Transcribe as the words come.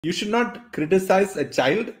You should not criticize a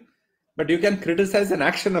child, but you can criticize an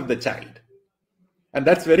action of the child. And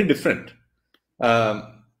that's very different.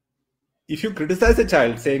 If you criticize a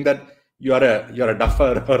child saying that you're a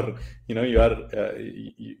duffer, or you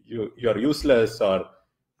are useless, or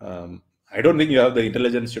I don't think you have the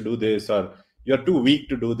intelligence to do this, or you're too weak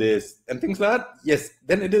to do this, and things like that, yes,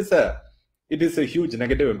 then it is a huge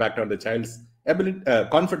negative impact on the child's ability,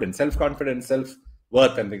 confidence, self-confidence,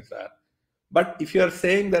 self-worth, and things like that. But if you are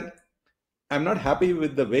saying that I'm not happy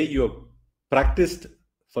with the way you have practiced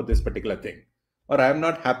for this particular thing, or I'm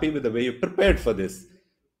not happy with the way you prepared for this,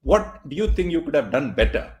 what do you think you could have done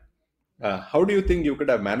better? How do you think you could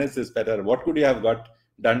have managed this better? What could you have got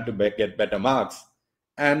done to get better marks?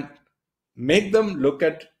 And make them look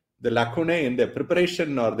at the lacunae in their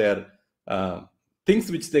preparation or their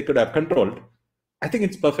things which they could have controlled. I think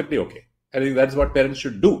it's perfectly okay. I think that's what parents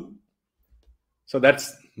should do. So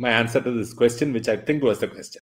that's my answer to this question, which I think was the question.